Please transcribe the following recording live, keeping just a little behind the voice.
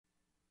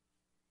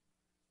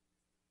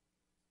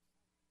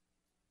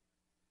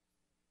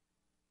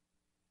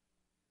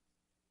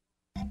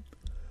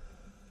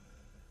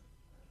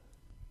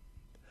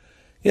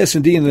Yes,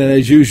 indeed, and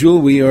as usual,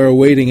 we are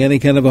awaiting any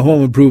kind of a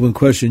home improvement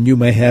question you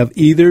may have,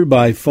 either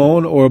by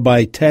phone or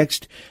by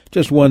text.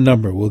 Just one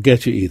number will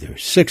get you either,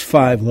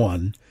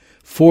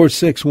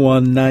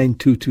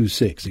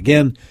 651-461-9226.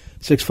 Again,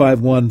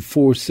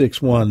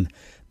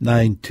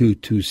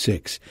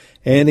 651-461-9226.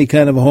 Any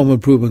kind of a home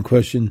improvement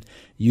question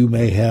you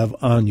may have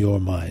on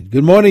your mind.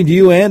 Good morning to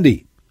you,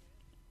 Andy.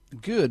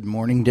 Good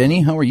morning,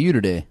 Denny. How are you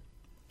today?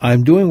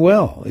 I'm doing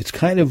well. It's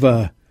kind of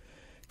a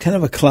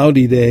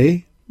cloudy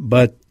day,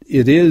 but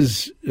it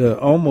is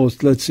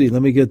almost, let's see,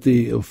 let me get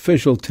the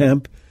official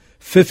temp.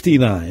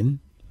 59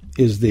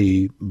 is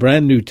the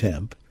brand new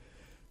temp.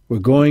 We're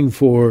going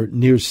for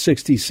near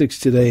 66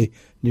 today,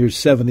 near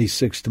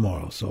 76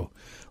 tomorrow. So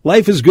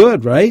life is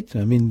good, right?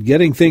 I mean,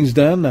 getting things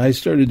done. I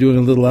started doing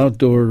a little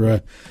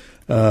outdoor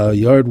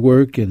yard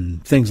work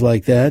and things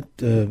like that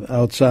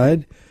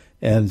outside.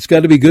 And it's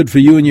got to be good for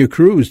you and your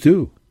crews,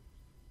 too.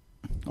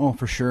 Oh,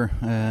 for sure.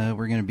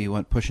 We're going to be,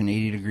 pushing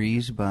 80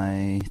 degrees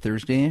by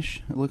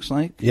Thursday-ish, it looks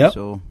like. Yep.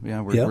 So,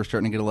 yeah, we're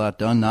starting to get a lot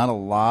done. Not a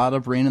lot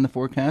of rain in the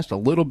forecast, a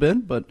little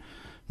bit, but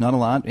not a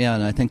lot. Yeah,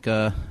 and I think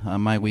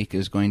my week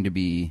is going to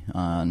be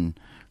on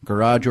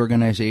garage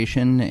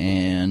organization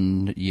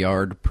and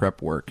yard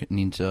prep work. It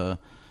needs a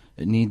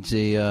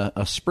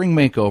spring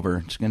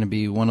makeover. It's going to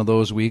be one of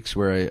those weeks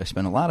where I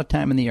spend a lot of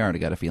time in the yard, I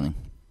got a feeling.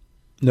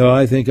 No,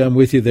 I think I'm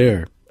with you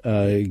there.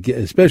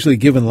 Especially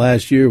given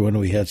last year when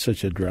we had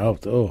such a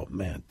drought. Oh,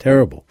 man,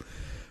 terrible.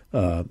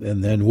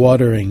 And then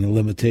watering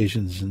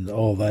limitations and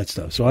all that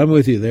stuff. So I'm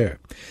with you there.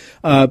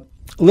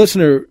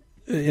 Listener,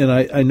 and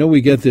I know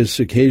we get this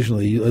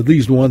occasionally, at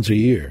least once a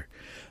year,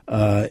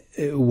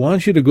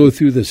 wants you to go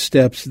through the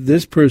steps.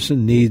 This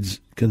person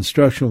needs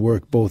construction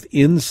work both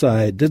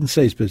inside, didn't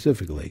say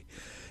specifically,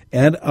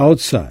 and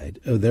outside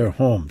of their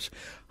homes.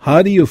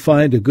 How do you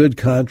find a good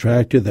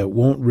contractor that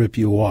won't rip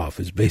you off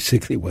is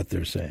basically what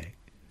they're saying.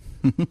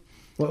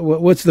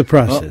 What's the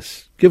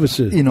process? Well,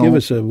 give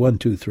us a 1,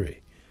 2, 3.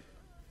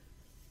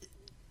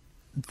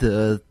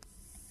 The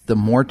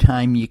more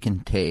time you can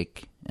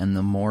take and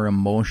the more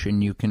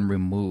emotion you can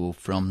remove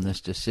from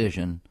this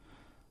decision,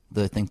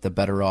 I think the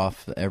better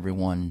off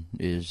everyone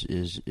is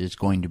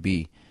going to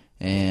be.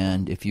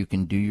 And if you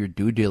can do your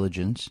due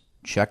diligence,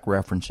 check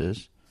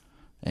references,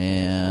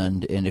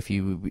 and if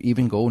you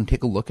even go and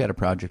take a look at a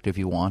project if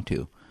you want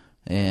to.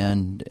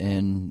 And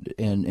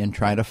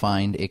try to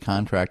find a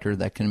contractor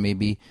that can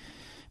maybe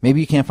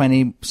you can't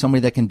find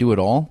somebody that can do it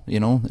all. You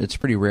know, it's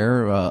pretty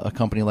rare. A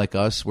company like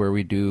us where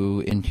we do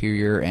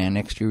interior and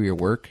exterior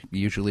work,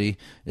 usually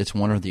it's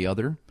one or the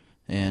other.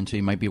 And so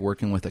you might be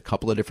working with a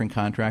couple of different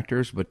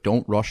contractors, but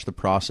don't rush the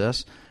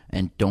process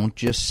and don't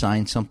just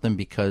sign something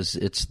because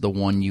it's the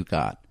one you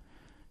got.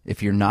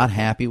 If you're not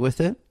happy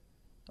with it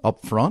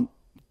up front,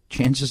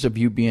 chances of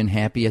you being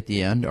happy at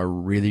the end are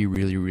really,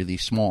 really, really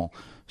small.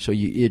 So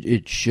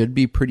it should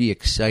be pretty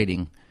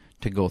exciting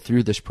to go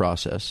through this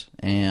process,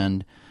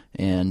 and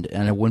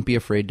I wouldn't be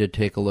afraid to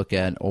take a look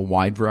at a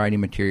wide variety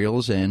of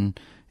materials and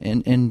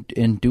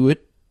do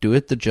it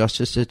the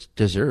justice it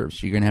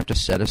deserves. You're going to have to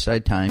set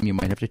aside time. You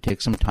might have to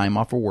take some time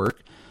off of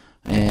work,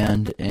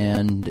 and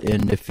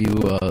if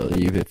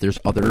there's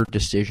other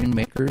decision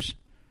makers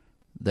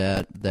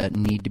that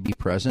need to be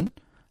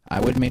present, I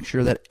would make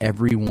sure that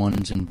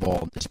everyone's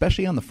involved,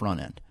 especially on the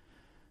front end.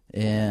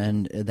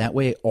 And that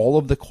way all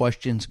of the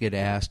questions get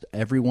asked,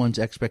 everyone's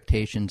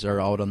expectations are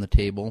out on the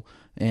table,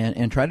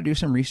 and try to do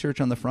some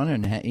research on the front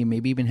end, and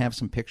maybe even have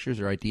some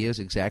pictures or ideas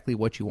exactly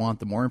what you want.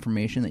 The more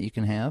information that you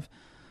can have,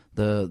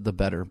 the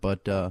better.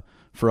 But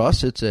for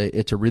us, it's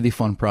a really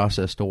fun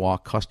process to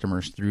walk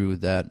customers through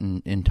that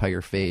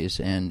entire phase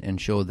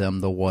and show them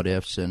the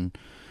what-ifs. And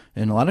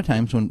a lot of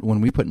times when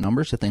we put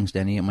numbers to things,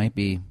 Denny, it might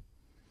be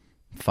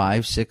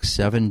 5, 6,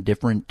 7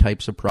 different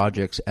types of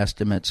projects,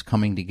 estimates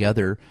coming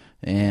together,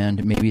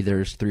 and maybe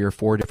there's 3 or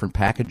 4 different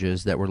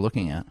packages that we're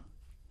looking at.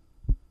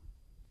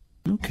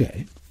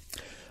 Okay.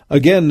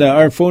 Again,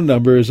 our phone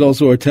number is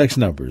also our text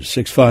number,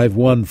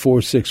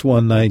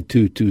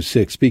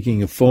 651-461-9226.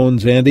 Speaking of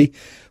phones, Andy,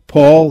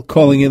 Paul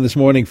calling in this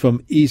morning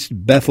from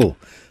East Bethel,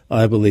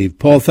 I believe.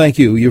 Paul, thank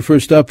you. You're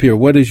first up here.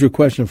 What is your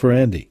question for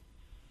Andy?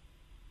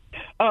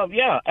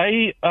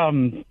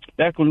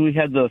 Back when we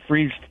had the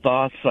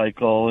freeze-thaw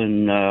cycle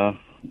in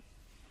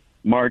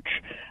March,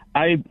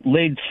 I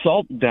laid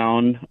salt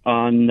down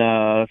on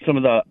some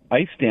of the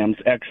ice dams,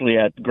 actually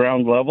at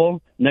ground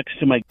level next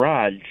to my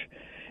garage.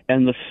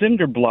 And the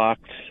cinder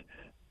blocks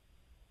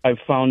I've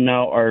found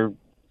now are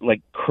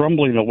like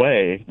crumbling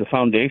away, the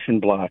foundation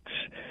blocks.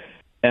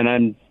 And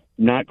I'm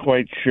not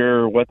quite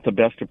sure what the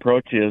best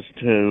approach is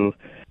to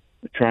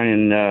try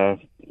and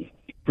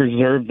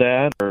preserve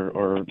that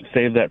or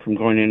save that from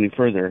going any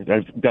further.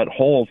 I've got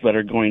holes that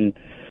are going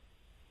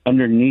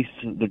underneath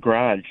the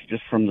garage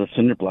just from the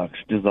cinder blocks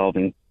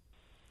dissolving.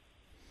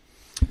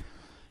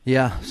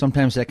 Yeah,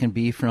 sometimes that can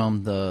be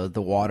from the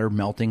water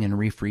melting and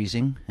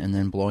refreezing and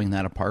then blowing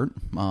that apart.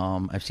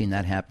 I've seen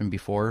that happen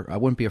before. I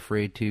wouldn't be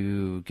afraid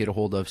to get a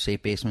hold of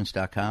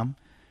safebasements.com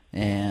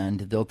and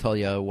they'll tell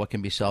you what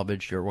can be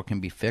salvaged or what can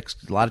be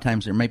fixed. A lot of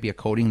times there might be a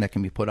coating that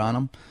can be put on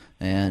them,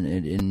 and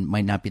it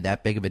might not be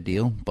that big of a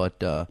deal.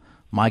 But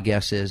my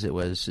guess is it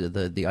was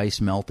the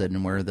ice melted,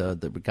 and where the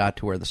got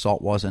to where the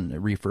salt wasn't,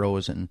 it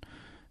refroze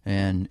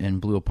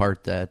and blew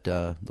apart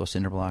those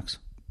cinder blocks.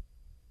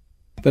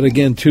 But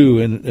again, too,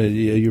 and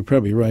you're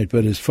probably right.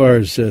 But as far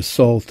as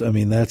salt, I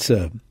mean that's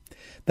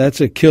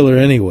a killer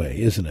anyway,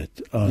 isn't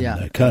it?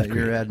 On concrete,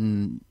 you're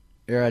adding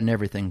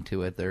everything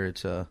to it. There,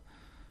 it's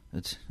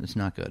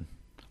not good.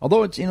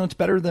 Although it's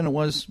better than it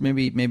was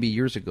maybe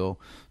years ago.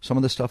 Some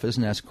of the stuff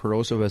isn't as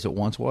corrosive as it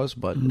once was,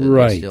 but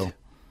right. Still,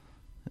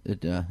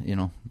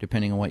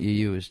 depending on what you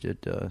used,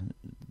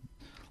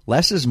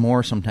 less is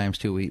more sometimes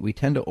too. We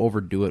tend to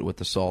overdo it with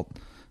the salt,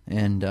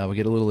 and we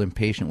get a little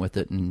impatient with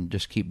it and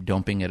just keep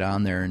dumping it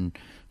on there. And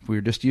if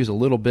we just use a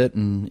little bit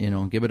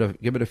and give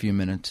it a few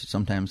minutes,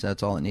 sometimes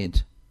that's all it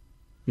needs.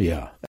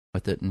 Yeah.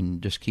 With it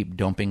and just keep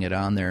dumping it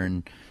on there,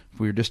 and if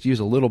we just use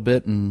a little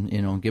bit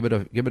and give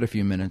it a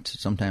few minutes,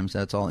 sometimes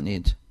that's all it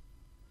needs.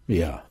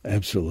 Yeah,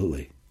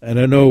 absolutely. And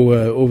I know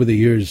over the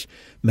years,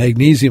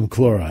 magnesium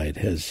chloride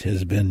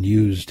has been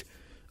used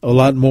a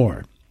lot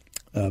more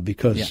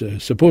because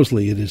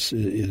supposedly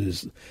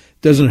it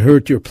doesn't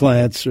hurt your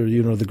plants or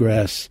the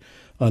grass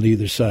on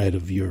either side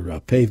of your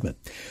pavement.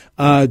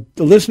 The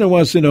listener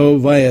wants to know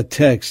via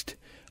text,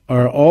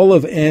 are all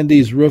of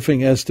Andy's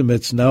roofing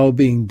estimates now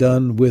being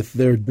done with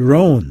their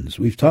drones?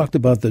 We've talked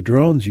about the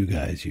drones you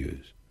guys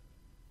use.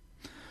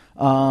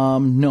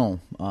 No,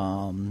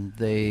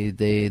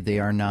 they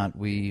are not.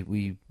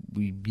 We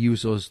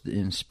use those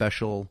in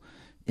special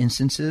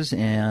instances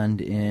and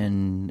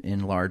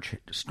in large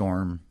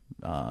storm.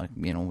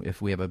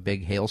 If we have a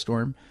big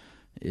hailstorm,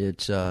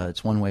 it's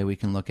one way we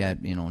can look at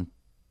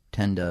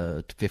 10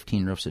 to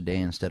 15 roofs a day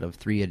instead of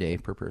 3 a day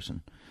per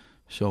person.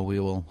 So we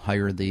will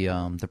hire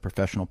the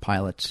professional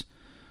pilots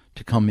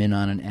to come in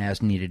on an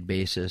as-needed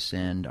basis,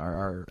 and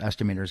our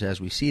estimators, as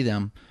we see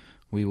them,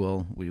 we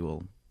will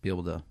be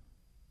able to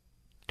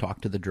talk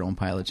to the drone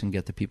pilots and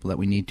get the people that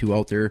we need to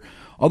out there.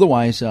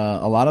 Otherwise,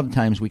 a lot of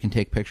times we can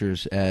take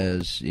pictures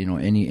as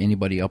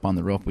anybody up on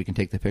the roof. We can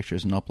take the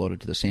pictures and upload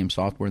it to the same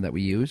software that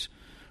we use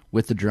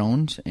with the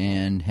drones,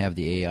 and have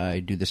the AI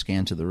do the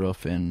scans of the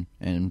roof and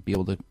be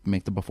able to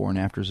make the before and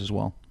afters as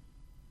well.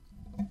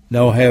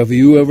 Now, have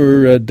you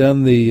ever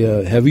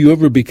have you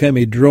ever become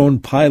a drone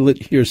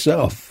pilot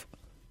yourself?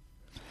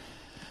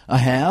 I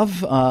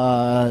have,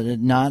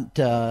 not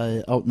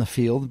out in the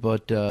field,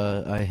 but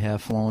I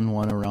have flown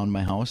one around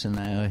my house, and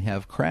I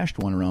have crashed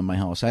one around my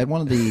house. I had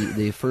one of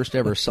the first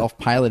ever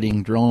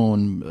self-piloting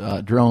drones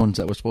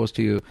that was supposed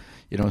to,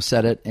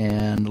 set it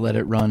and let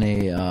it run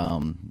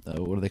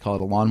what do they call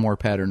it, a lawnmower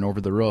pattern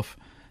over the roof,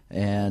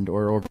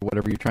 or over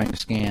whatever you're trying to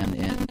scan,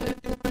 and it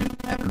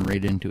happened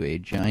right into a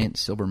giant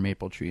silver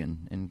maple tree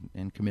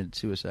and committed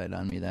suicide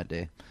on me that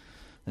day.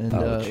 And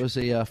it was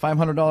a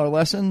 $500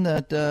 lesson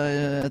that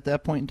at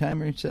that point in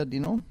time he said,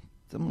 I'm going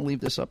to leave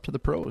this up to the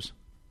pros.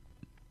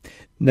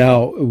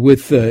 Now,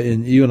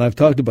 and you and I've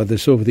talked about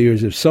this over the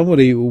years, if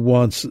somebody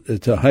wants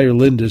to hire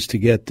Lindus to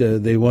get,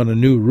 they want a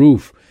new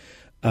roof,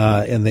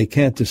 and they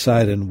can't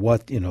decide on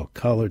what,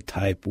 color,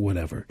 type,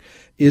 whatever,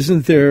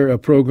 isn't there a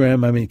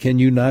program? I mean, can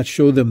you not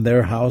show them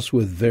their house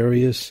with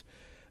various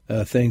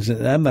things?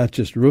 And I'm not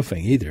just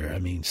roofing either. I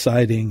mean,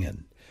 siding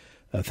and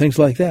things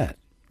like that,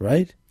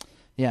 right?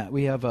 Yeah,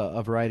 we have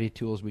a variety of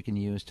tools we can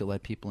use to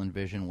let people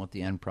envision what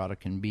the end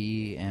product can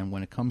be. And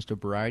when it comes to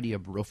variety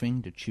of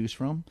roofing to choose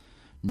from,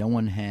 no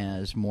one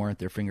has more at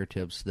their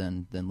fingertips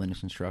than Lindus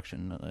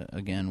Construction.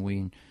 Again,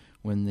 when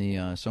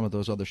some of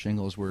those other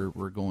shingles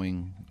were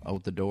going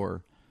out the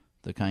door,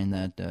 the kind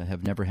that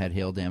have never had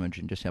hail damage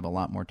and just have a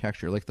lot more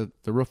texture, like the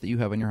roof that you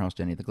have on your house,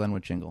 Denny, the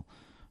Glenwood shingle.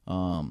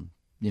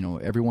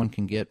 Everyone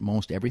can get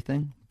most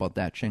everything but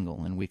that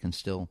shingle, and we can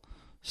still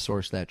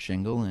source that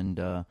shingle,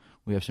 and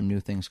we have some new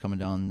things coming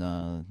down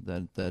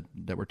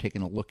that we're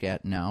taking a look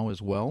at now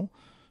as well.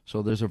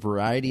 So there's a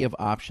variety of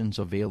options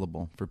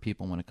available for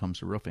people when it comes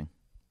to roofing.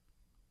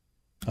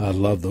 I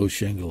love those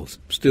shingles.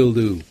 Still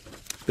do.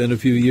 Been a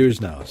few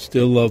years now.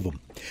 Still love them.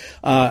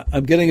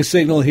 I'm getting a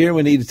signal here.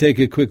 We need to take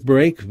a quick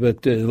break,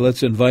 but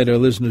let's invite our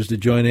listeners to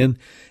join in.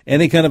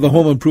 Any kind of a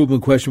home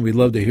improvement question, we'd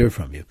love to hear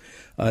from you,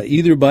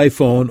 either by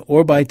phone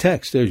or by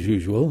text, as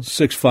usual,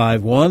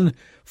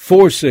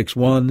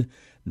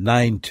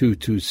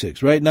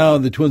 651-461-9226. Right now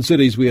in the Twin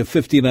Cities, we have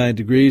 59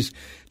 degrees.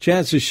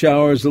 Chance of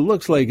showers. It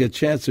looks like a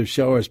chance of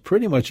showers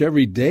pretty much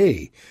every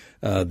day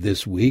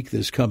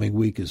this coming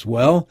week as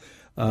well.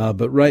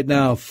 But right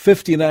now,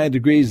 59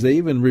 degrees. They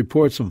even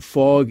report some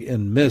fog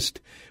and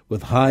mist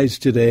with highs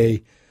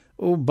today,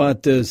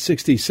 about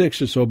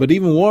 66 or so. But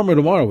even warmer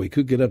tomorrow. We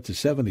could get up to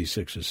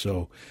 76 or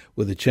so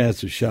with a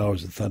chance of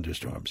showers and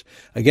thunderstorms.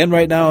 Again,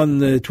 right now in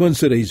the Twin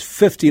Cities,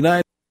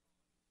 59.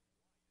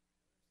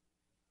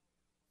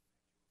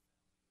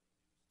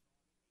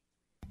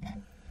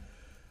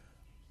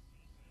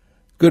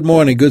 Good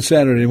morning. Good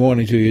Saturday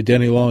morning to you.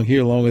 Denny Long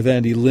here along with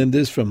Andy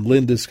Lindus from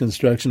Lindus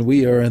Construction.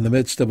 We are in the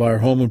midst of our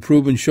home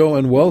improvement show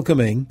and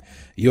welcoming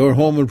your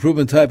home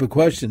improvement type of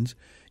questions,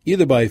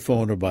 either by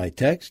phone or by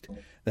text.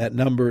 That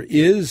number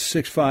is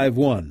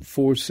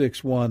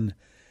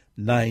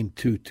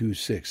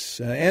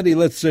 651-461-9226. Andy,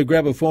 let's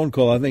grab a phone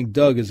call. I think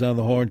Doug is on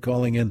the horn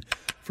calling in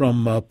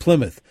from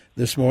Plymouth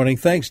this morning.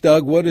 Thanks,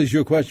 Doug. What is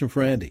your question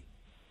for Andy?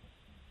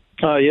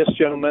 Yes,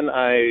 gentlemen.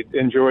 I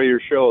enjoy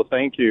your show.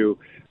 Thank you.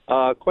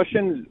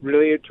 Question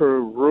related to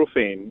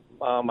roofing.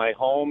 My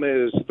home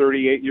is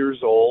 38 years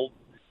old,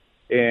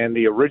 and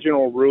the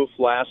original roof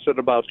lasted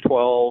about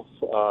 12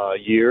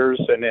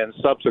 years, and then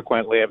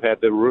subsequently I've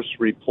had the roofs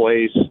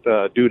replaced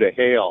due to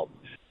hail.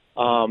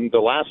 The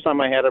last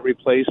time I had it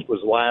replaced was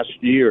last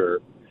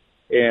year,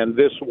 and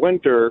this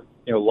winter,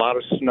 a lot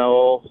of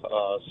snow,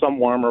 some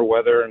warmer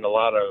weather, and a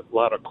lot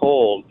of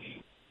cold.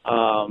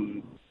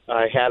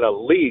 I had a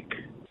leak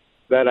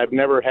that I've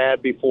never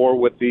had before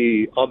with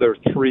the other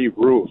three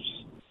roofs.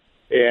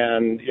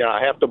 And,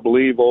 I have to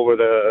believe over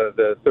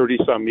the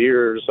 30-some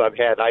years, I've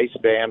had ice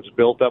dams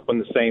built up in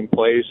the same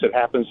place. It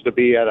happens to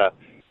be at a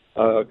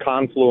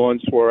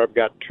confluence where I've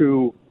got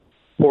two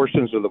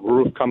portions of the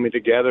roof coming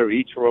together,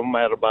 each of them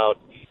at about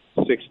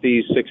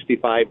 60,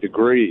 65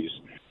 degrees.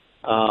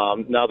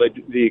 Now,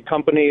 the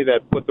company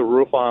that put the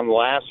roof on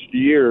last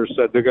year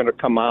said they're going to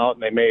come out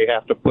and they may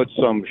have to put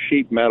some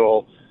sheet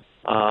metal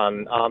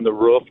on the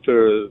roof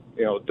to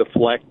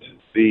deflect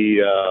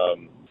the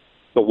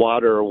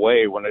water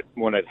away when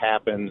it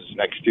happens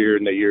next year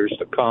and the years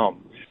to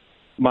come.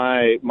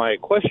 My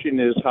question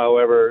is,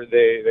 however,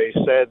 they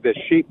said the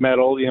sheet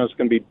metal is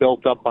going to be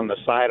built up on the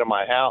side of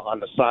my house,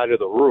 on the side of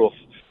the roof,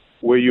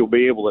 where you'll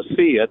be able to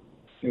see it,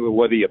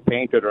 whether you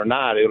paint it or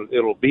not.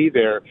 It'll be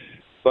there.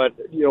 But,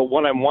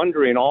 what I'm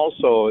wondering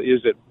also,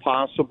 is it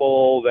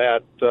possible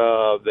that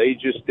they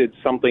just did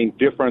something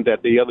different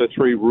that the other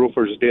three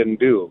roofers didn't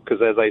do?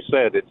 Because, as I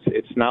said,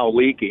 it's now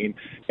leaking,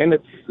 and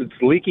it's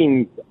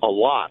leaking a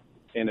lot,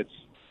 and it's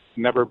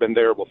never been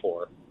there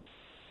before.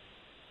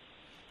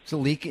 It's a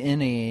leak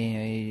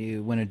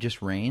when it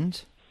just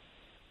rains?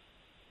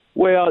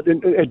 Well,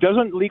 it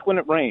doesn't leak when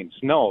it rains.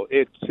 No,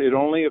 it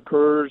only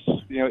occurs,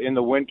 in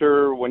the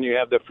winter when you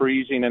have the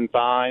freezing and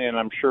thawing, and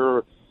I'm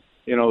sure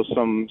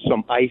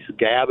some ice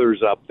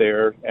gathers up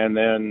there, and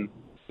then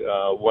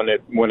when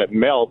it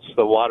melts,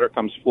 the water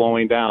comes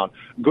flowing down.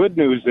 Good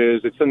news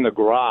is it's in the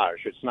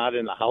garage. It's not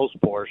in the house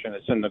portion.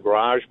 It's in the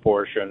garage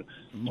portion.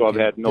 So I've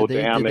had no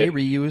damage. Did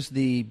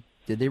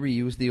they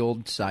reuse the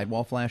old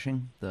sidewall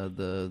flashing,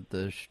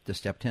 the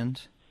step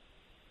tins?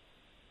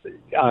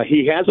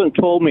 He hasn't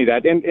told me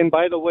that. And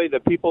by the way, the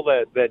people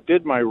that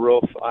did my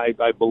roof,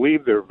 I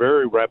believe they're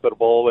very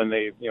reputable, and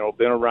they've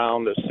been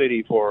around the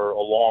city for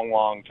a long,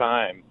 long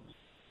time.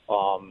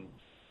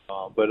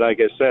 But like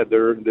I said,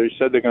 they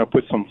said they're going to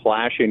put some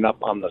flashing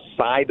up on the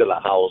side of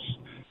the house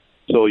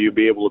so you'll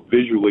be able to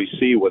visually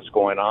see what's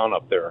going on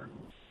up there.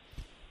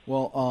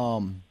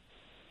 Well,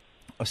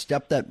 a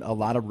step that a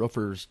lot of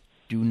roofers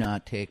do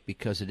not take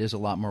because it is a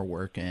lot more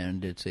work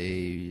and it's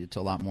a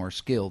lot more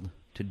skilled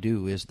to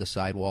do is the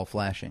sidewall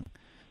flashing.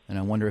 And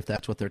I wonder if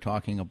that's what they're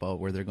talking about,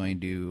 where they're going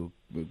to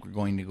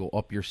go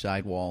up your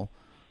sidewall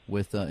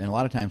with, and a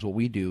lot of times what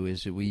we do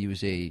is we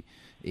use a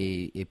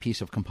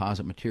piece of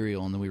composite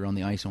material, and then we run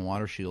the ice and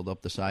water shield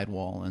up the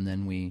sidewall, and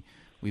then we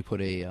put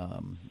a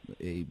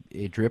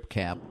drip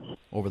cap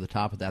over the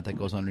top of that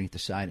goes underneath the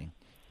siding,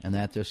 and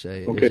that just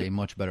is a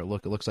much better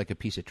look. It looks like a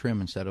piece of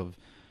trim instead of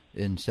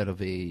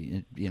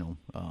a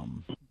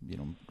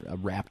a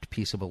wrapped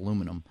piece of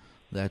aluminum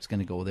that's going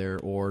to go there,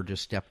 or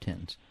just step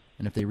tins.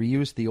 And if they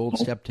reuse the old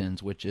step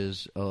tins, which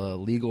is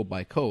legal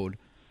by code,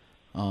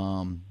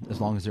 as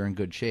long as they're in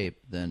good shape,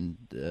 then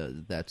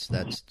that's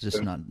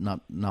just not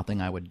nothing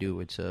I would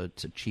do. It's a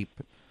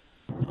cheap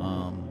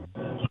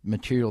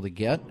material to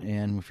get,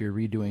 and if you're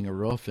redoing a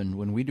roof, and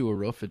when we do a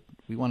roof,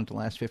 we want it to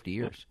last 50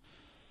 years.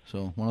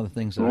 So one of the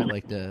things that I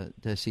like to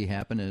see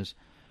happen is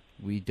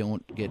we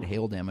don't get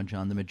hail damage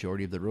on the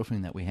majority of the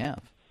roofing that we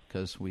have,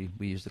 because we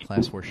use the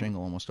Class 4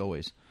 shingle almost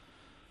always.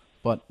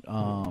 But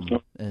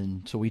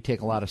and so we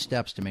take a lot of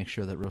steps to make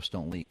sure that roofs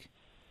don't leak.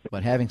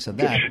 But having said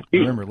that,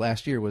 remember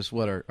last year was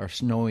our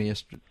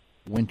snowiest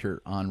winter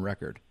on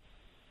record.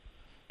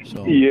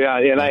 So yeah,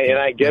 and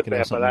I get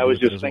that, but I was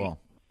just thinking.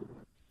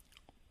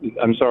 Well.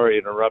 I'm sorry to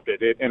interrupt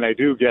it, and I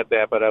do get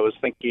that, but I was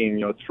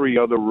thinking, three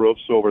other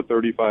roofs over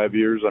 35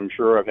 years. I'm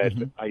sure I've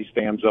had ice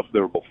dams up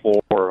there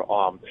before.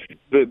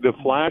 The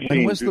flashing.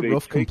 When was the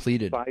roof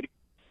completed?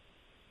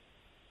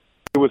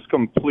 It was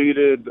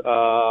completed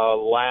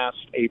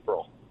last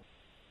April.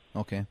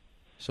 Okay,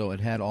 so it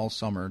had all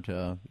summer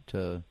to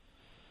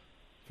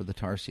for the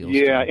tar seals.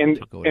 Yeah, to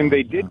go down. And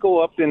they did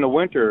go up in the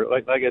winter.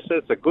 Like I said,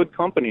 it's a good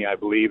company, I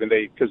believe, and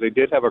because they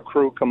did have a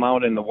crew come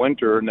out in the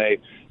winter, and they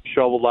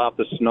shoveled off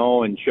the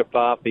snow and chipped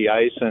off the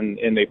ice, and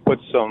they put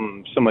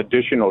some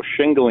additional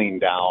shingling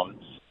down.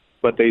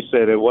 but they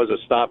said it was a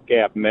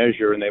stopgap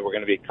measure and they were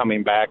going to be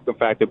coming back. In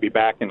fact, they'll be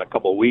back in a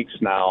couple of weeks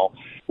now.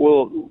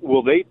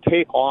 Will they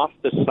take off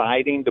the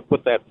siding to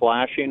put that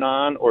flashing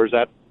on, or is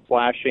that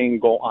flashing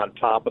go on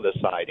top of the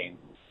siding?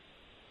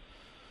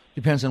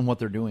 Depends on what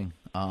they're doing.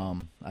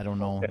 I don't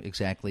know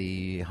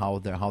exactly how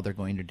they're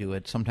going to do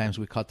it. Sometimes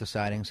we cut the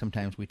siding.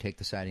 Sometimes we take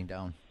the siding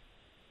down.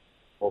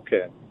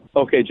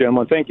 Okay,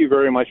 gentlemen. Thank you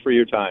very much for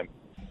your time.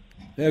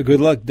 Yeah,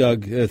 good luck,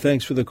 Doug.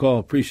 Thanks for the call.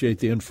 Appreciate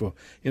the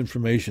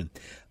information.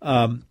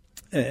 I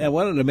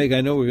wanted to make,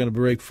 I know we're going to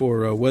break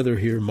for weather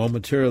here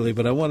momentarily,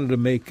 but I wanted to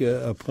make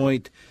a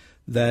point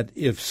that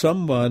if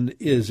someone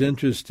is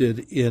interested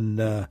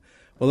in,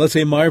 let's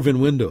say Marvin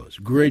Windows,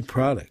 great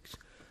products,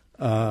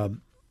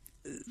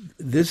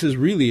 this is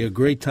really a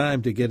great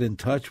time to get in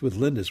touch with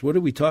Lindus. What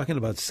are we talking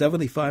about?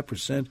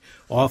 75%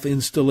 off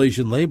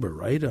installation labor,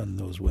 right, on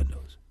those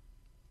windows?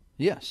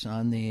 Yes,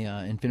 on the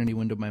Infinity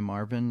Window by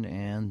Marvin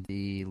and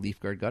the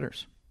Leaf Guard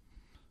gutters.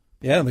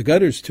 Yeah, and the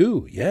gutters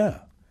too,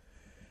 yeah.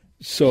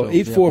 So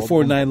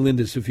 8449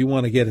 Lindus if you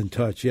want to get in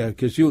touch, yeah,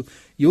 because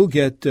you'll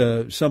get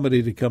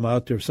somebody to come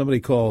out there. If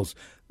somebody calls,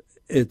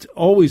 it's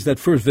always, that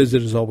first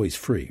visit is always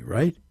free,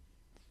 right?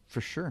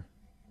 For sure.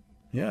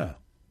 Yeah.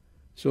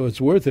 So it's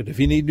worth it. If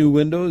you need new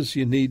windows,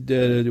 you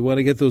want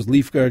to get those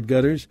Leaf Guard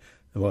gutters.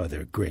 Well,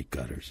 they're great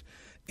gutters.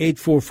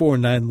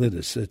 8449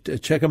 Lindus.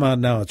 Check them out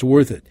now. It's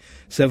worth it.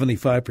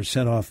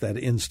 75% off that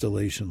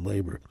installation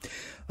labor.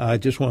 I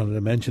just wanted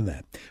to mention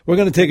that. We're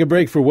going to take a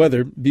break for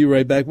weather. Be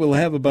right back. We'll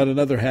have about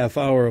another half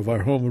hour of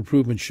our home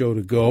improvement show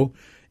to go.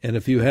 And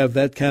if you have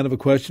that kind of a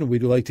question,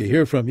 we'd like to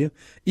hear from you,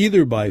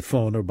 either by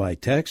phone or by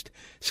text,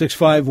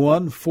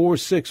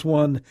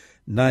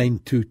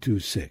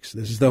 651-461-9226.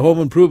 This is the Home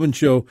Improvement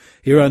Show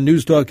here on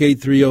News Talk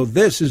 830.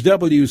 This is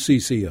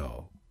WCCO.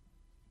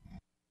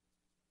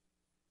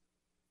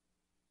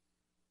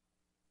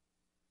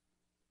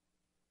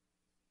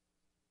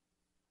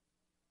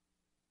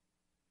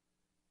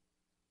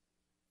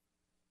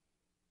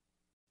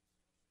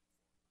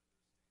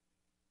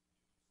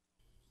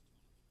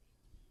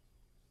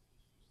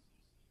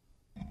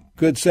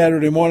 Good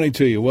Saturday morning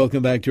to you.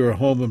 Welcome back to our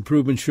Home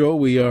Improvement Show.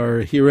 We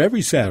are here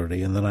every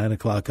Saturday in the 9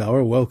 o'clock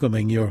hour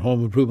welcoming your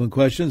home improvement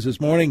questions.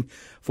 This morning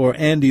for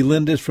Andy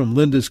Lindus from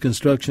Lindus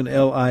Construction,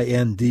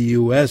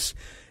 Lindus.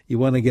 You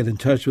want to get in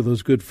touch with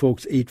those good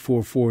folks,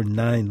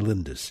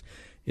 8449-LINDUS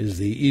is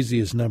the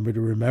easiest number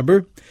to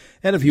remember.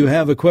 And if you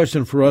have a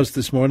question for us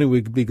this morning,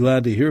 we'd be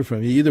glad to hear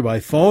from you, either by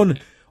phone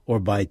or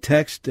by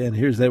text. And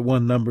here's that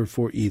one number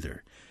for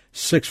either,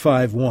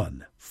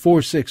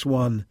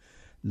 651-461-9226.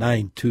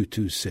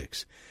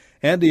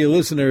 Andy, a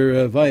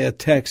listener via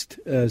text,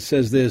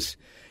 says this: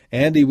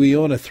 Andy, we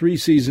own a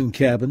 3-season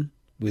cabin.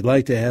 We'd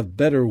like to have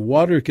better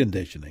water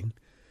conditioning,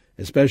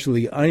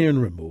 especially iron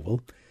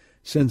removal,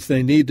 since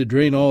they need to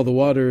drain all the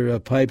water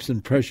pipes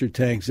and pressure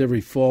tanks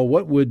every fall.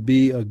 What would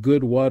be a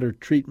good water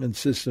treatment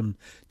system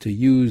to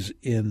use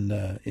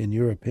in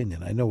your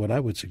opinion? I know what I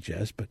would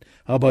suggest, but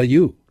how about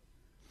you?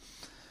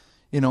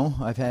 You know,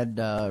 I've had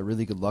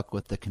really good luck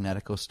with the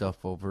Connecticut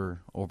stuff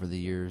over the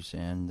years,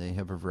 and they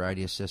have a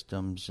variety of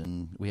systems,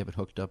 and we have it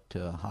hooked up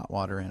to hot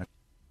water and a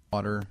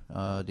water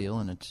deal,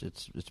 and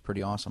it's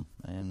pretty awesome.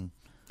 And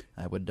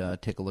I would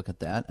take a look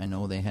at that. I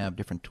know they have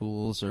different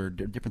tools or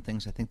different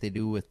things I think they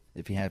do with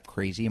if you have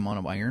crazy amount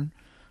of iron.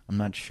 I'm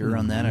not sure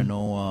on that. I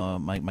know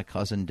my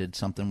cousin did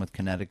something with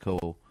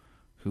Connecticut,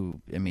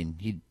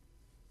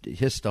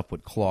 his stuff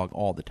would clog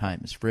all the time.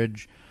 His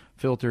fridge,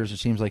 filters, it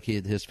seems like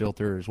his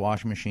filter, his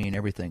washing machine,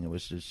 everything.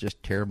 It's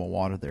just terrible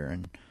water there,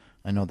 and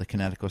I know the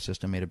Connecticut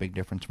system made a big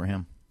difference for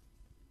him.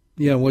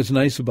 Yeah, what's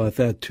nice about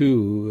that,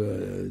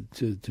 too,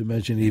 to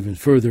mention even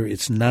further,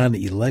 it's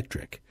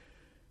non-electric.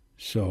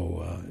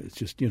 So it's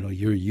just, your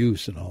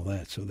use and all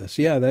that. So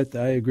that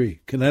I agree.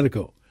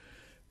 Connecticut.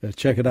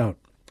 Check it out,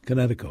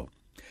 Connecticut.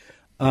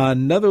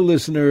 Another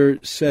listener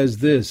says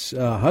this: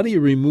 how do you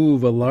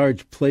remove a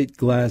large plate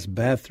glass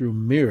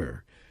bathroom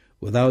mirror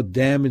without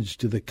damage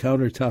to the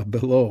countertop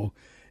below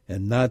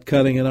and not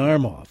cutting an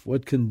arm off?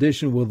 What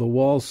condition will the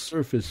wall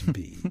surface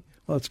be?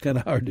 Well, it's kind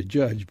of hard to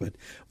judge, but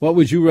what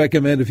would you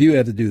recommend if you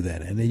had to do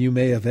that? And you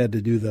may have had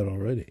to do that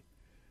already.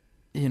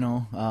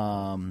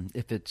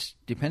 If it's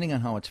depending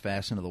on how it's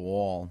fastened to the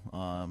wall,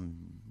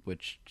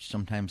 which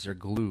sometimes they're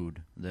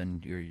glued,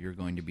 then you're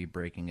going to be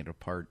breaking it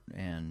apart,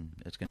 and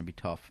it's going to be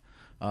tough.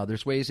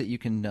 There's ways that you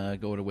can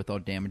go to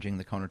without damaging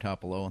the countertop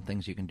below, and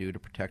things you can do to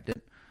protect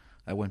it.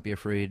 I wouldn't be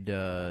afraid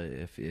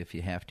if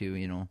you have to.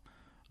 You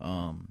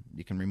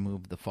can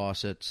remove the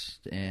faucets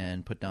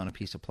and put down a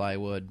piece of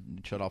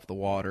plywood, shut off the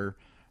water,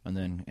 and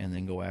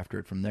then go after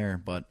it from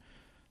there. But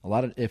a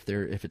lot of if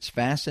it's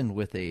fastened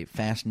with a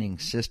fastening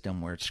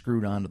system where it's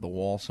screwed onto the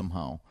wall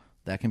somehow,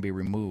 that can be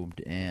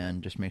removed,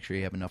 and just make sure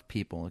you have enough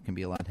people. It can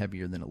be a lot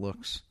heavier than it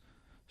looks.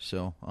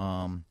 So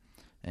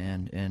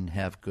and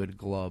have good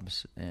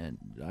gloves, and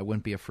I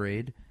wouldn't be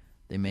afraid.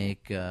 They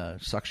make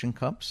suction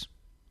cups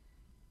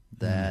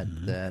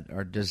that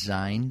are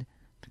designed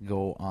to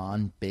go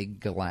on big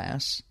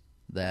glass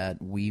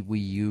that we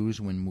use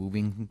when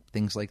moving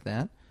things like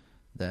that.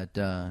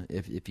 that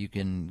if you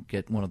can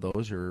get one of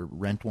those or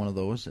rent one of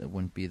those, it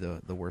wouldn't be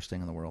the worst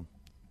thing in the world.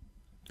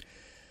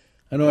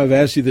 I know I've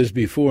asked you this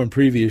before in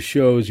previous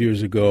shows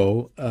years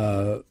ago,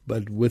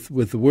 but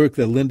with the work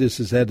that Lindus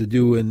has had to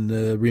do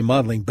in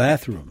remodeling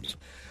bathrooms,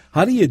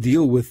 how do you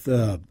deal with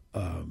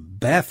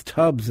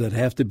bathtubs that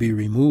have to be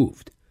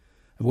removed?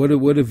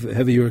 What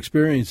have your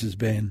experiences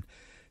been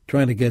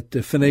trying to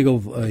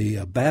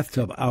finagle a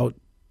bathtub out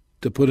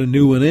to put a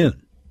new one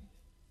in?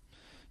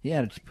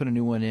 Yeah, to put a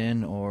new one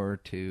in, or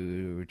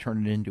to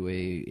turn it into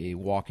a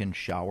walk-in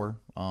shower,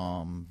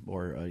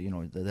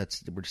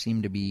 that would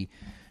seem to be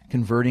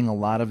converting a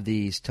lot of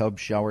these tub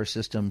shower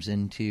systems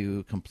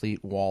into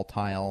complete wall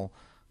tile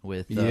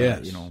with,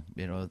 yes.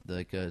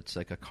 It's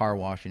like a car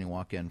wash, and you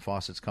walk in,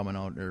 faucets coming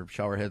out or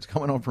shower heads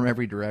coming out from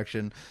every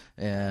direction,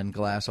 and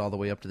glass all the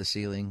way up to the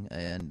ceiling,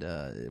 and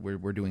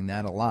we're doing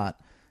that a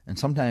lot. And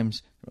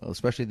sometimes,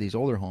 especially these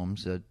older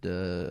homes, that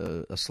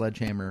a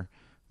sledgehammer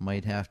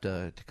might have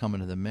to come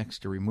into the mix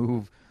to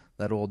remove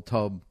that old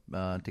tub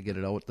to get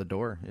it out the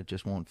door. It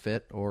just won't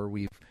fit, or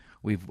we've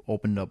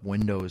opened up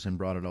windows and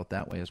brought it out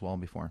that way as well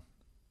before.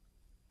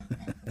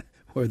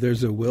 Where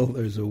there's a will,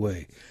 there's a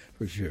way,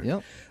 for sure.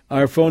 Yep.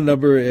 Our phone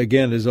number,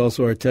 again, is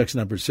also our text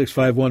number,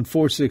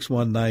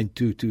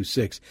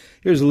 651-461-9226.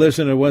 Here's a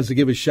listener who wants to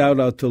give a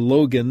shout-out to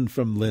Logan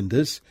from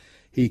Lindus.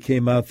 He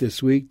came out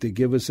this week to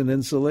give us an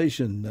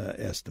insulation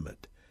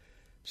estimate.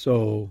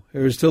 So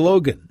here's to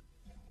Logan.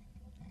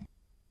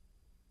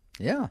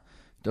 Yeah,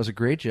 does a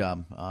great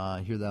job.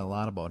 I hear that a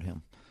lot about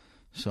him.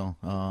 So,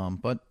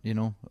 but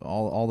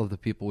all of the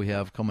people we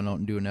have coming out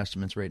and doing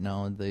estimates right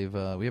now,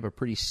 we have a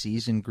pretty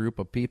seasoned group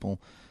of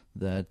people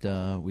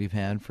that we've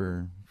had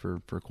for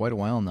quite a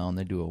while now, and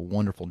they do a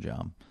wonderful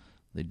job.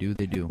 They do.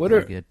 They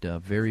get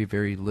very,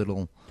 very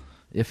little,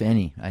 if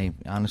any. I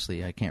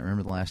can't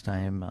remember the last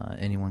time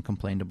anyone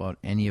complained about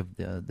any of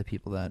the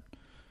people that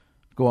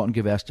go out and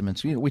give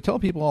estimates. We tell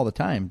people all the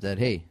time that,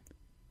 hey,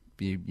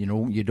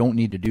 you don't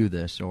need to do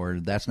this, or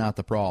that's not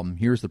the problem.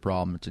 Here's the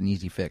problem. It's an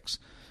easy fix.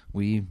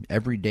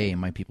 Every day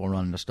my people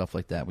run into stuff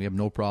like that. We have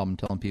no problem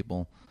telling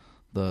people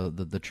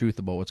the truth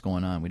about what's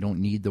going on. We don't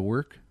need the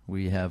work.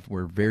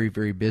 We're very,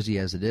 very busy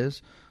as it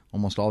is.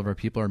 Almost all of our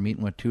people are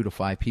meeting with 2 to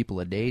 5 people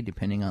a day,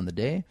 depending on the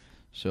day.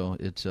 So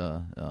it's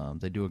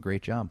they do a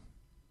great job.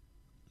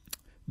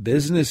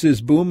 Business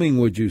is booming,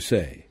 would you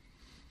say?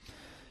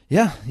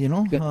 Yeah,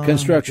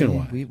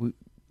 construction-wise.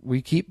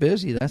 We keep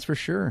busy, that's for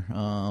sure.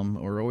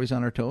 We're always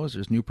on our toes.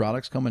 There's new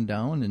products coming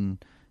down, and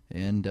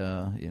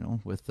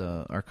with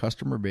our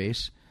customer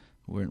base,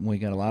 we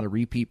got a lot of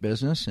repeat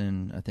business,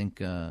 and I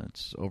think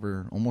it's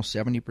over almost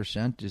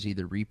 70% is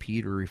either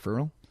repeat or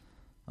referral.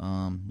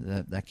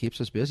 That keeps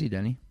us busy,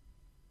 Denny.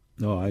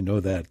 No, I know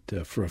that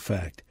for a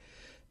fact.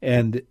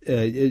 And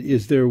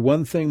is there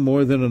one thing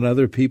more than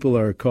another people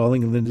are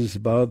calling Lindus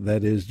about?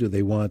 That is, do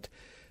they want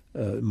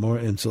more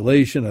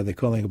insulation? Are they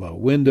calling about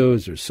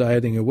windows or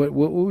siding? Or what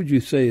would you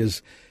say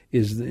is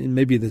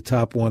maybe the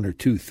top 1 or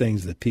 2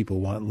 things that people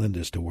want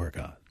Lindus to work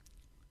on?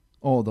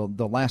 Oh,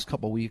 the last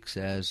couple of weeks,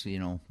 as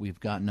we've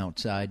gotten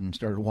outside and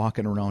started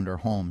walking around our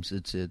homes,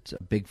 it's a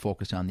big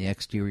focus on the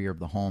exterior of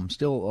the home.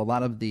 Still, a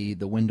lot of the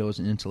windows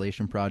and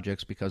insulation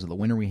projects, because of the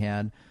winter we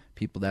had,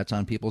 that's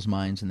on people's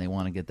minds, and they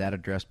want to get that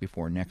addressed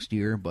before next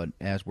year. But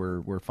as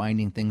we're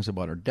finding things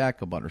about our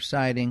deck, about our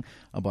siding,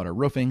 about our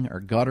roofing,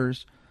 our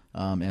gutters,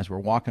 as we're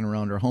walking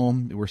around our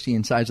home, we're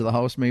seeing sides of the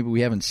house maybe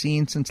we haven't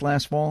seen since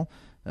last fall.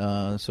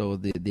 So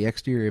the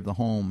exterior of the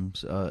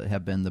homes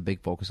have been the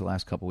big focus the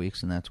last couple of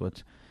weeks, and that's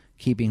what's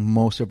keeping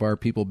most of our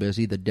people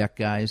busy. The deck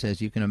guys, as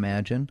you can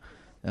imagine,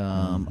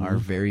 are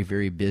very,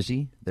 very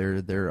busy.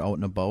 They're out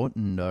and about,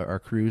 and our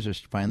crews are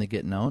finally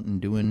getting out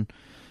and doing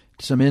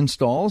some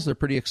installs. They're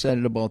pretty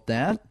excited about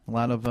that. A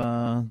lot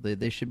of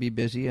they should be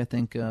busy, I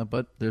think,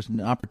 but there's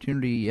an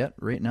opportunity yet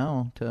right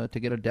now to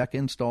get a deck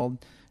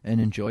installed and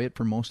enjoy it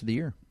for most of the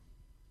year.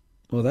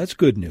 Well, that's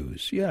good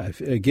news. Yeah.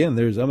 I'm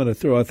going to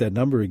throw out that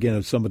number again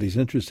if somebody's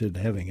interested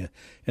in having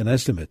an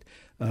estimate.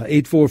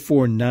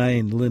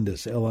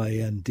 844-9-LINDUS,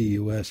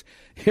 LINDUS.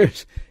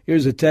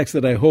 Here's a text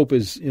that I hope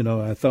is,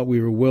 I thought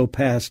we were well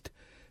past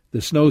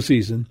the snow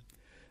season,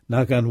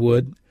 knock on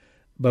wood,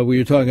 but we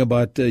were talking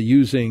about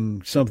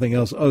using something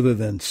else other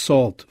than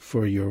salt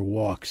for your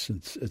walks,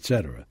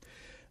 etc.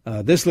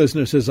 This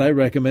listener says, I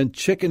recommend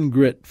chicken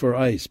grit for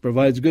ice.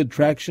 Provides good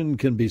traction,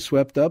 can be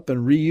swept up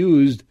and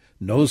reused.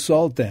 No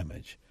salt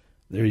damage.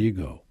 There you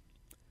go.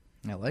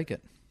 I like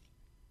it.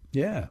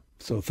 Yeah,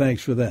 so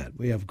thanks for that.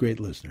 We have great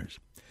listeners.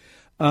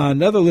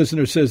 Another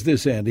listener says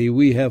this, Andy,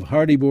 we have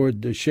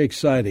hardyboard shake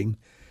siding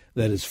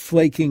that is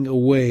flaking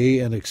away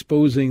and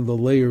exposing the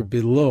layer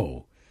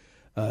below.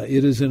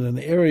 It is in an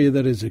area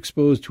that is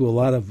exposed to a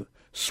lot of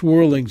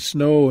swirling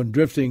snow and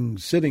drifting,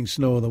 sitting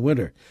snow in the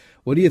winter.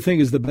 What do you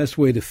think is the best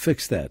way to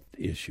fix that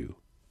issue?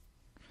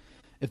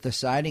 If the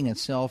siding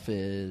itself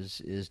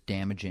is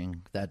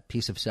damaging, that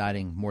piece of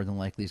siding more than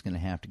likely is going to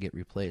have to get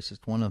replaced.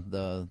 It's one of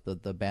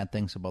the bad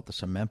things about the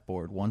cement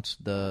board. Once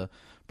the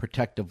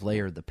protective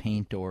layer, the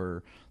paint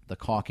or the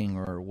caulking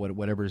or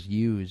whatever's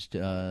used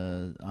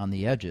on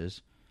the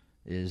edges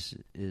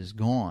is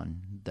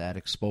gone. That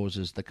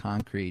exposes the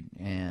concrete,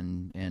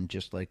 and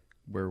just like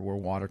where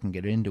water can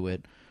get into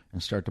it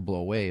and start to blow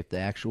away, if the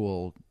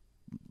actual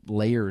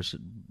layers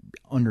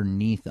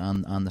underneath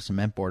on the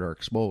cement board are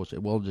exposed,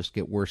 it will just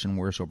get worse and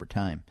worse over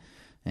time.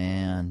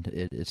 And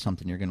it's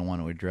something you're going to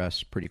want to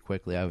address pretty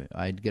quickly.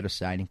 I'd get a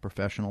siding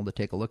professional to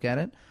take a look at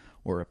it,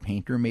 or a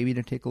painter maybe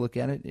to take a look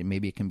at it.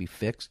 Maybe it can be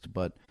fixed,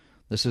 but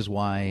this is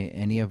why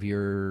any of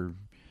your,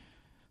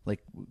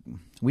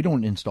 we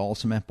don't install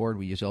cement board.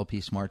 We use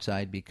LP Smart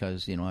Side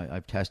because,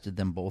 I've tested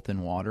them both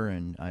in water,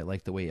 and I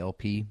like the way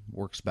LP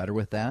works better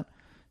with that.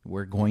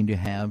 We're going to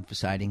have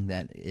siding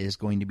that is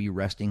going to be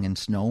resting in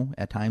snow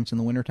at times in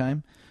the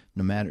wintertime,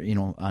 no matter,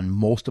 on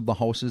most of the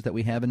houses that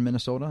we have in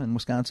Minnesota and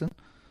Wisconsin.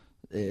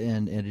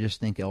 And I just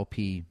think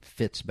LP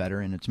fits better,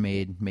 and it's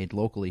made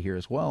locally here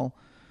as well.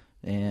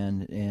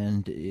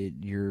 And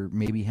you're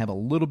maybe have a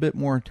little bit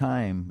more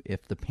time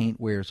if the paint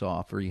wears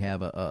off, or you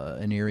have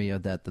an area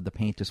that the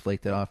paint is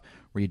flaked off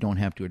where you don't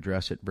have to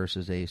address it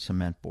versus a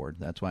cement board.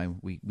 That's why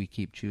we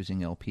keep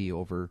choosing LP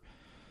over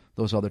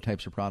those other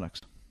types of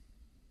products.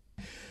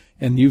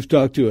 And you've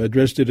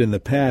addressed it in the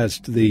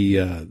past.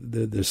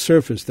 The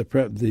surface,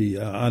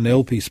 on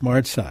LP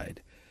Smart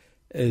Side,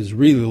 is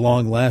really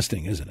long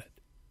lasting, isn't it?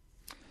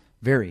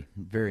 Very,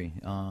 very.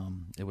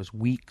 It was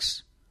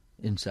weeks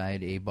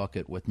inside a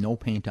bucket with no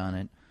paint on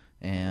it,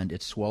 and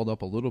it swelled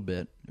up a little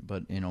bit.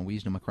 But we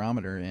used a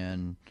micrometer,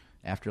 and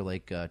after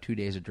 2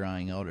 days of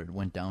drying out, it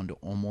went down to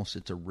almost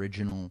its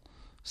original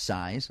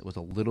size. It was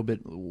a little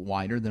bit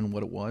wider than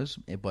what it was,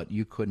 but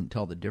you couldn't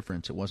tell the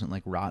difference. It wasn't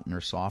rotten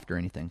or soft or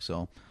anything.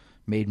 So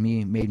made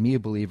me a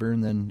believer.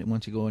 And then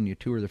once you go and you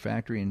tour the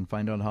factory and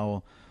find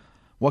out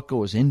what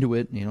goes into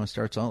it, it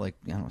starts out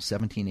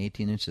 17,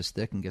 18 inches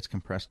thick and gets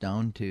compressed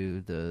down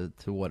to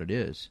what it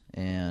is.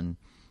 And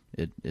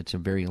it's a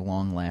very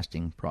long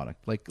lasting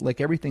product. Like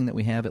everything that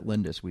we have at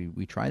Lindus,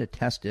 we try to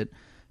test it,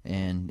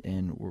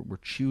 and we're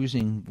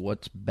choosing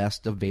what's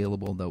best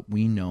available that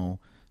we know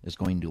is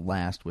going to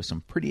last with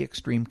some pretty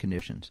extreme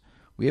conditions.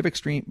 We have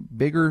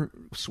bigger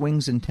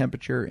swings in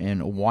temperature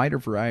and a wider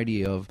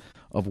variety of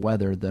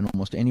weather than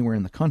almost anywhere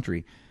in the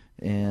country,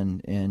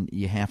 and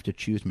you have to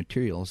choose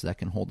materials that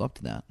can hold up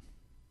to that.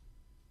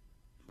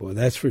 Boy,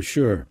 that's for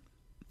sure.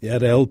 Yeah,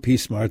 the LP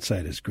Smart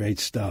Side is great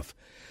stuff.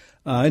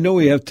 I know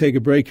we have to take a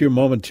break here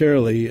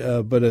momentarily,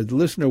 but a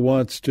listener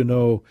wants to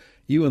know,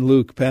 you and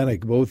Luke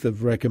Panic both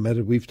have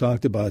recommended, we've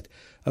talked about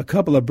a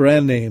couple of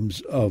brand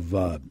names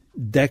of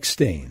deck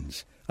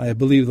stains. I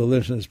believe the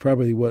listener is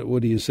probably,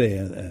 what do you say,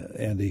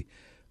 Andy?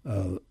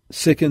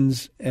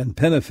 Sickens and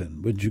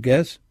Penafin, would you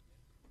guess?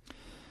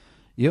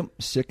 Yep,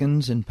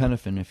 Sickens and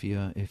Penafin. If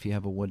you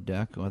have a wood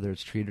deck, whether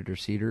it's treated or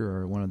cedar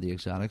or one of the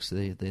exotics,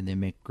 they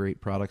make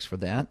great products for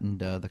that. And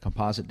the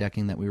composite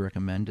decking that we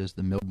recommend is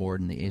the millboard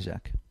and the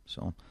AZEK.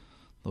 So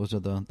those are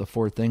the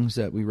four things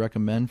that we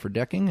recommend for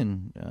decking,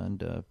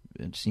 and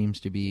it seems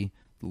to be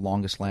the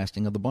longest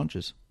lasting of the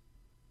bunches.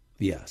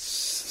 Yes,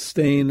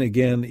 stain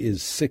again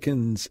is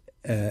Sickens,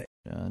 and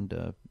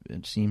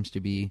it seems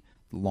to be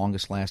the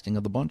longest lasting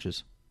of the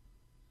bunches.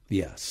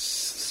 Yes,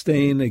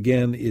 stain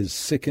again is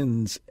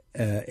Sickens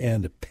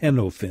and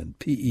Penofin,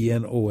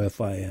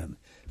 Penofin,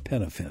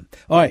 Penofin.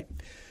 All right,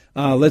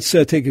 let's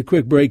take a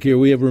quick break here.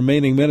 We have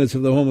remaining minutes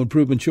of the Home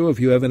Improvement Show. If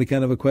you have any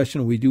kind of a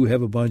question, we do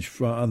have a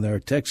bunch on our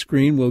text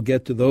screen. We'll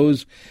get to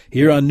those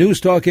here on News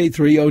Talk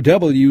 830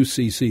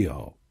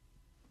 WCCO.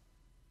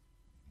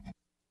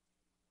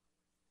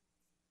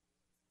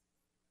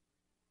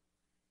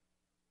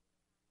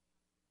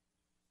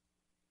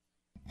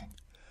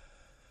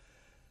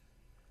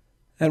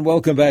 And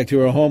welcome back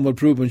to our Home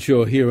Improvement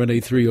Show here on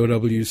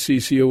 830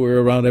 WCCO.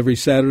 We're around every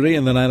Saturday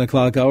in the 9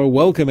 o'clock hour,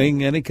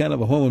 welcoming any kind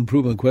of a home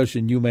improvement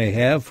question you may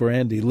have for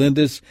Andy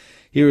Lindus.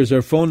 Here is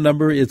our phone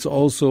number. It's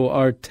also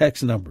our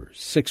text number,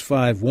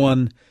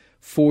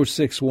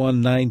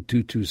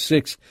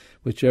 651-461-9226,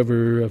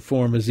 whichever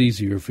form is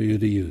easier for you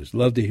to use.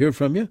 Love to hear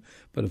from you,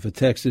 but if a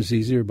text is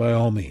easier, by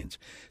all means,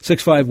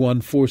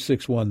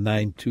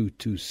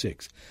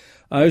 651-461-9226.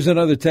 There's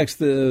another text.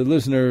 The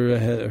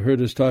listener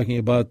heard us talking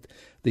about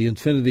the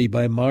Infinity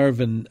by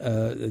Marvin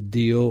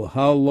deal.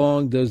 How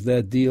long does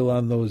that deal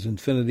on those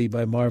Infinity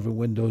by Marvin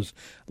windows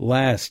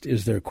last,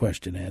 is their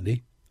question,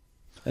 Andy?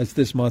 That's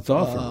this month's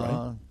offer,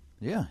 right?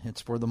 Yeah, it's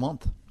for the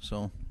month.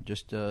 So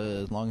just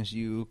as long as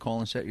you call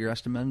and set your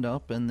estimate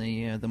up in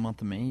the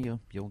month of May,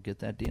 you'll get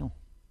that deal.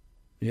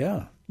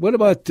 Yeah. What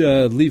about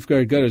leaf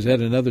guard gutters? I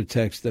had another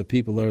text that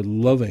people are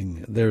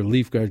loving their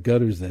leaf guard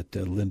gutters that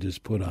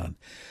Lindus put on.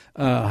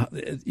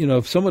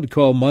 If someone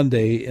called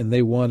Monday and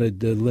they wanted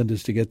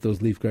Lindus to get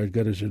those leaf guard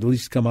gutters, or at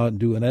least come out and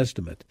do an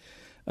estimate,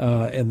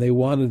 and they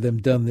wanted them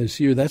done this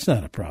year, that's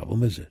not a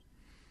problem, is it?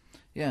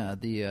 Yeah,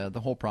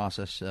 the whole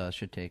process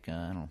should take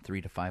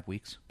 3 to 5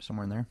 weeks,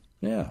 somewhere in there.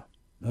 Yeah,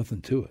 nothing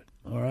to it.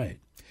 All right.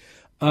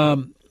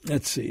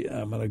 Let's see.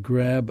 I'm going to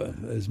grab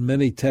as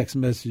many text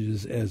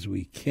messages as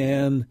we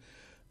can.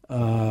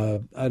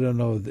 I don't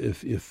know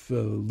if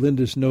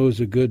Lindus knows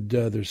a good.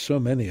 There's so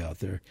many out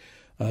there.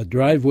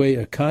 Driveway,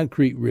 a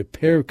concrete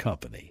repair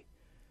company.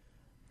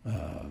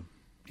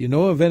 You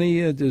know of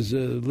any? Does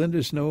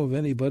Lindus know of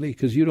anybody?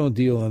 Because you don't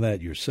deal on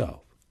that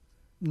yourself.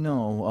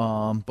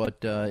 No, but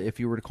if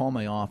you were to call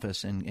my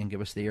office and give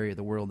us the area of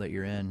the world that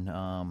you're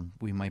in,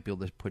 we might be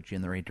able to put you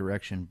in the right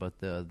direction. But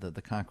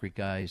the concrete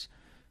guys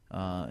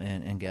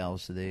and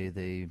gals,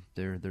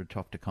 they're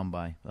tough to come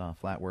by.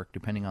 Flat work,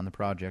 depending on the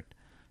project,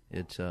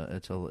 they're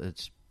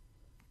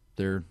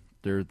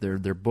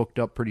booked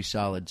up pretty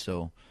solid.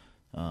 So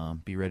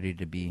be ready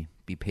to be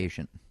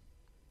patient.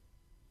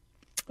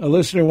 A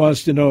listener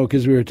wants to know,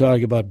 because we were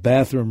talking about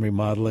bathroom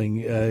remodeling,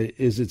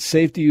 is it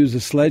safe to use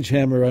a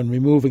sledgehammer on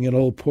removing an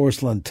old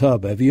porcelain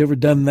tub? Have you ever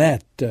done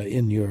that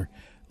in your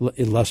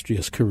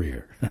illustrious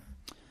career?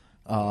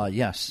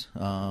 Yes.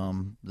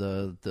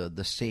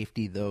 The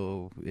safety,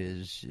 though,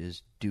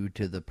 is due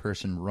to the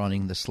person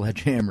running the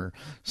sledgehammer.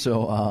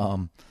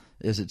 So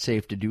is it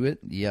safe to do it?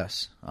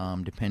 Yes,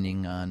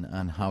 depending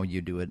on how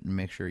you do it, and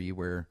make sure you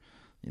wear,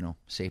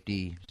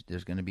 safety.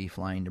 There's going to be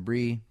flying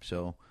debris,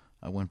 so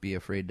I wouldn't be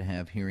afraid to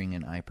have hearing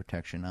and eye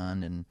protection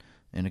on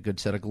and a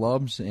good set of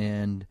gloves.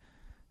 And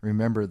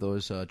remember,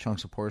 those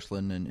chunks of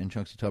porcelain and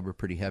chunks of tub are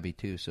pretty heavy,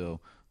 too. So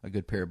a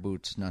good pair of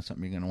boots is not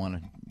something you're going to want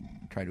to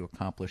try to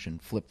accomplish in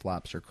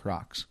flip-flops or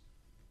Crocs.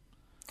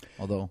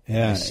 Although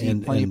I see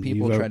plenty of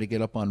people try to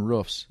get up on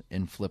roofs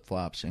in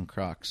flip-flops and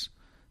Crocs.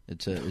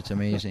 It's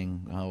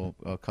amazing how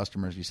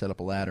customers, you set up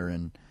a ladder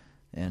and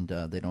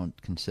they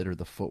don't consider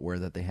the footwear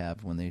that they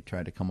have when they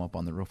try to come up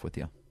on the roof with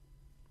you.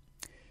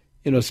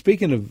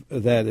 Speaking of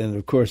that, and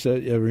of course, I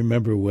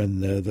remember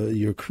when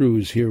your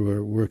crews here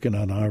were working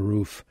on our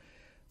roof.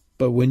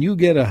 But when you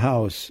get a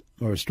house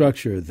or a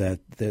structure that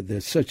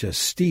there's such a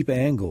steep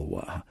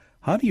angle,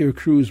 how do your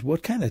crews?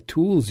 What kind of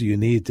tools do you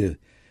need to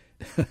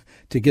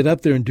get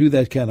up there and do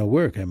that kind of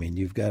work? I mean,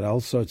 you've got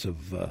all sorts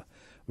of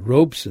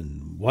ropes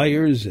and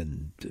wires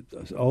and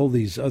all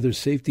these other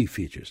safety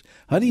features.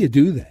 How do you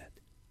do that?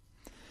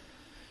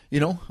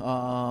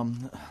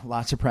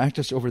 Lots of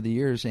practice over the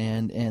years,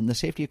 and the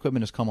safety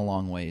equipment has come a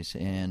long ways.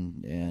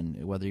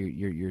 And whether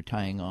you're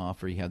tying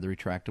off, or you have the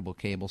retractable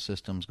cable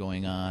systems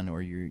going on,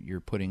 or you're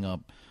putting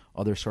up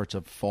other sorts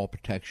of fall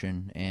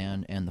protection,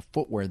 and the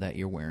footwear that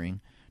you're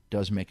wearing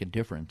does make a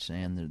difference.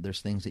 And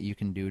there's things that you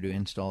can do to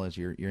install as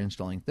you're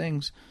installing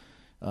things,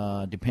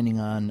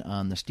 depending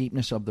on the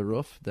steepness of the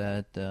roof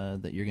that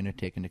you're going to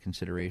take into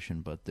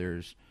consideration. But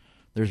there's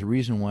a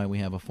reason why we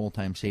have a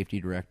full-time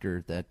safety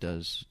director that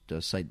does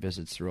site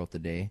visits throughout the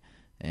day,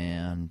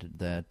 and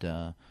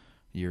that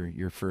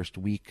your first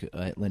week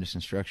at Lindus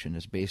Construction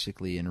is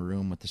basically in a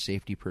room with the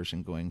safety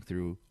person going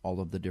through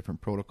all of the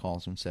different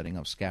protocols and setting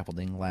up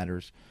scaffolding,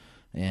 ladders,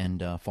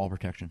 and fall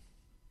protection.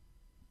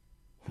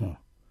 Huh.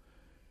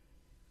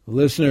 The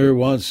listener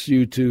wants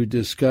you to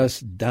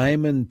discuss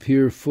diamond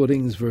pier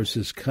footings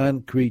versus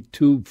concrete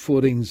tube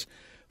footings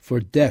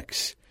for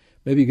decks.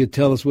 Maybe you could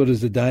tell us, what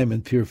does the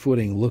diamond pier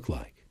footing look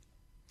like?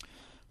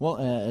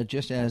 Well,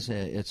 just as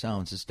it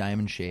sounds, it's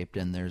diamond-shaped,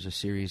 and there's a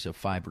series of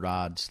 5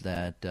 rods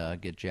that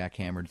get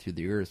jackhammered through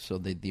the earth, so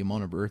the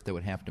amount of earth that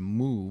would have to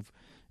move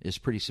is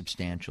pretty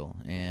substantial.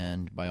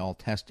 And by all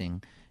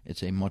testing,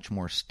 it's a much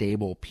more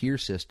stable pier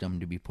system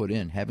to be put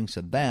in. Having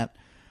said that,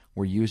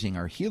 we're using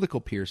our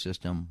helical pier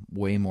system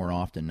way more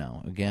often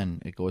now.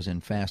 Again, it goes in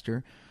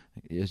faster.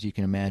 As you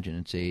can imagine,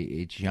 it's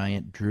a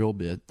giant drill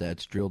bit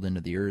that's drilled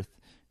into the earth,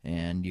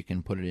 and you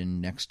can put it in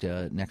next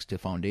to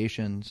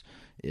foundations.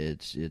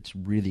 It's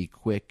really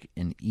quick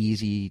and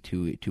easy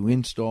to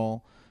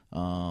install,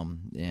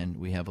 and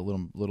we have a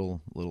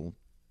little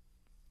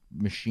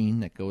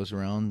machine that goes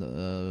around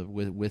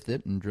with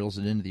it and drills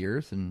it into the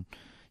earth, and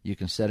you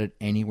can set it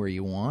anywhere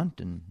you want,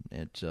 and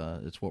it's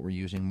what we're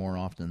using more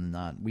often than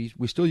not. We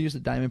still use the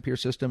diamond pier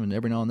system, and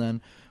every now and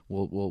then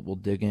we'll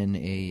dig in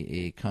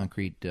a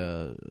concrete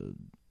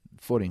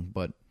footing,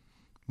 but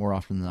more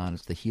often than not,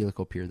 it's the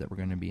helical pier that we're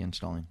going to be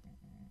installing.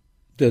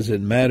 Does it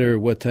matter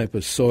what type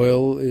of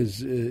soil is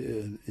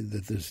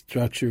that the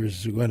structure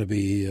is going to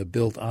be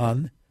built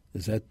on?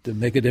 Does that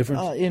make a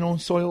difference?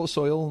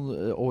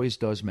 Soil always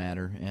does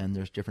matter, and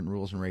there's different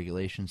rules and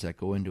regulations that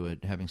go into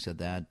it. Having said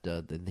that,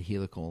 the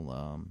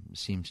helical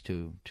seems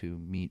to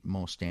meet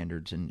most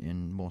standards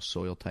in most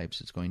soil types.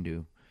 It's going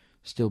to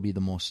still be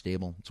the most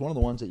stable. It's one of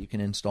the ones that you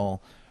can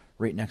install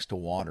right next to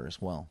water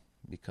as well,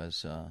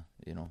 because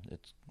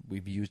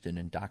we've used it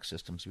in dock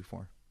systems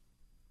before.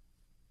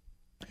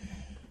 I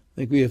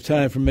think we have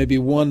time for maybe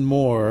one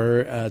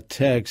more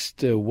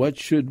text. What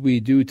should we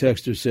do,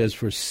 texter says,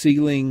 for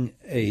sealing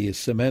a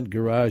cement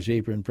garage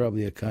apron,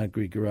 probably a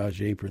concrete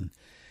garage apron,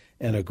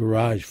 and a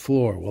garage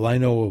floor? Well, I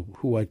know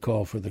who I'd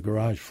call for the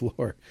garage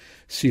floor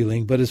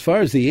sealing. But as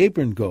far as the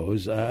apron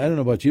goes, I don't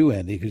know about you,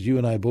 Andy, because you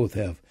and I both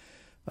have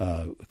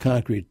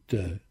concrete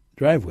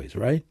driveways,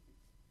 right?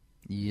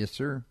 Yes,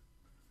 sir.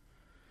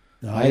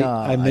 Now,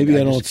 I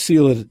don't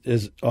seal it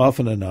as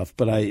often enough,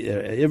 but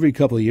every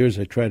couple of years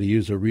I try to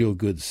use a real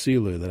good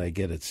sealer that I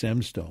get at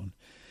Semstone,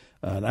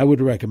 and I would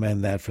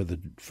recommend that for the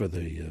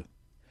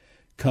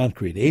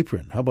concrete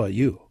apron. How about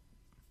you?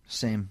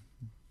 Same.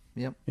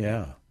 Yep.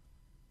 Yeah.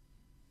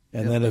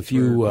 And Yep, then that's if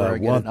you where I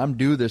get want... it. I'm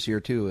due this year,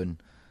 too, and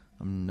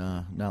I'm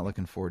not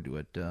looking forward to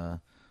it.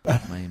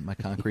 My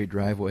concrete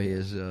driveway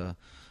is... and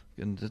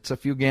it's a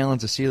few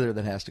gallons of sealer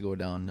that has to go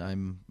down.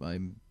 I'm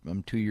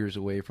 2 years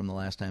away from the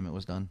last time it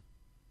was done.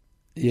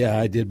 Yeah,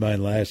 I did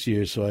mine last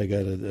year, so I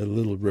got a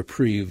little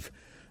reprieve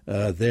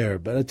there.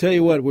 But I tell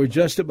you what, we're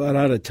just about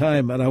out of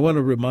time, and I want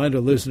to remind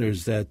our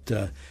listeners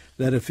that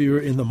if you're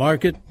in the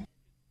market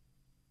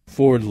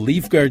for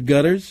leaf guard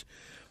gutters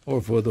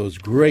or for those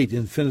great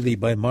Infinity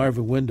by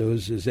Marvin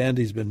windows, as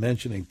Andy's been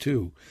mentioning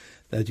too,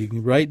 that you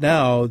can right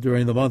now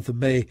during the month of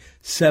May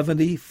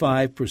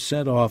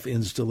 75% off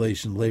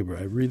installation labor.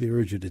 I really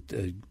urge you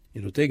to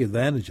take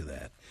advantage of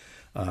that.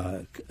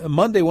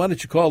 Monday, why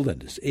don't you call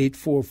Lindus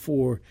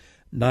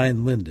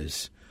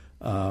 844-9-Lindus,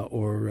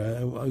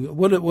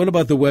 what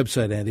about the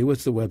website, Andy?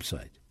 What's the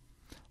website?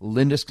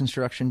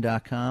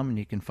 LindusConstruction.com, and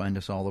you can find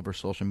us all over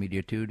social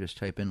media too. Just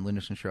type in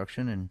Lindus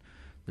Construction, and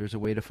there's a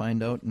way to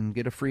find out and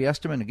get a free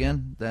estimate.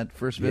 Again, that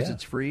first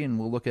visit's free, and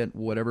we'll look at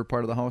whatever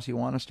part of the house you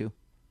want us to.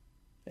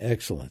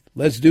 Excellent.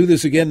 Let's do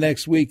this again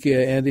next week,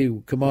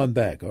 Andy. Come on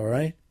back, all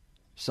right?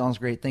 Sounds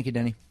great. Thank you,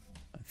 Denny.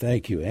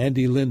 Thank you.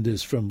 Andy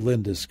Lindus from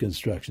Lindus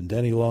Construction.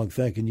 Denny Long,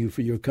 thanking you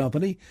for your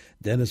company.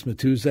 Dennis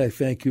Matuzak,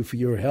 thank you for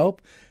your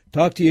help.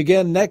 Talk to you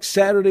again next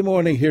Saturday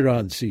morning here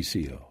on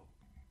CCO.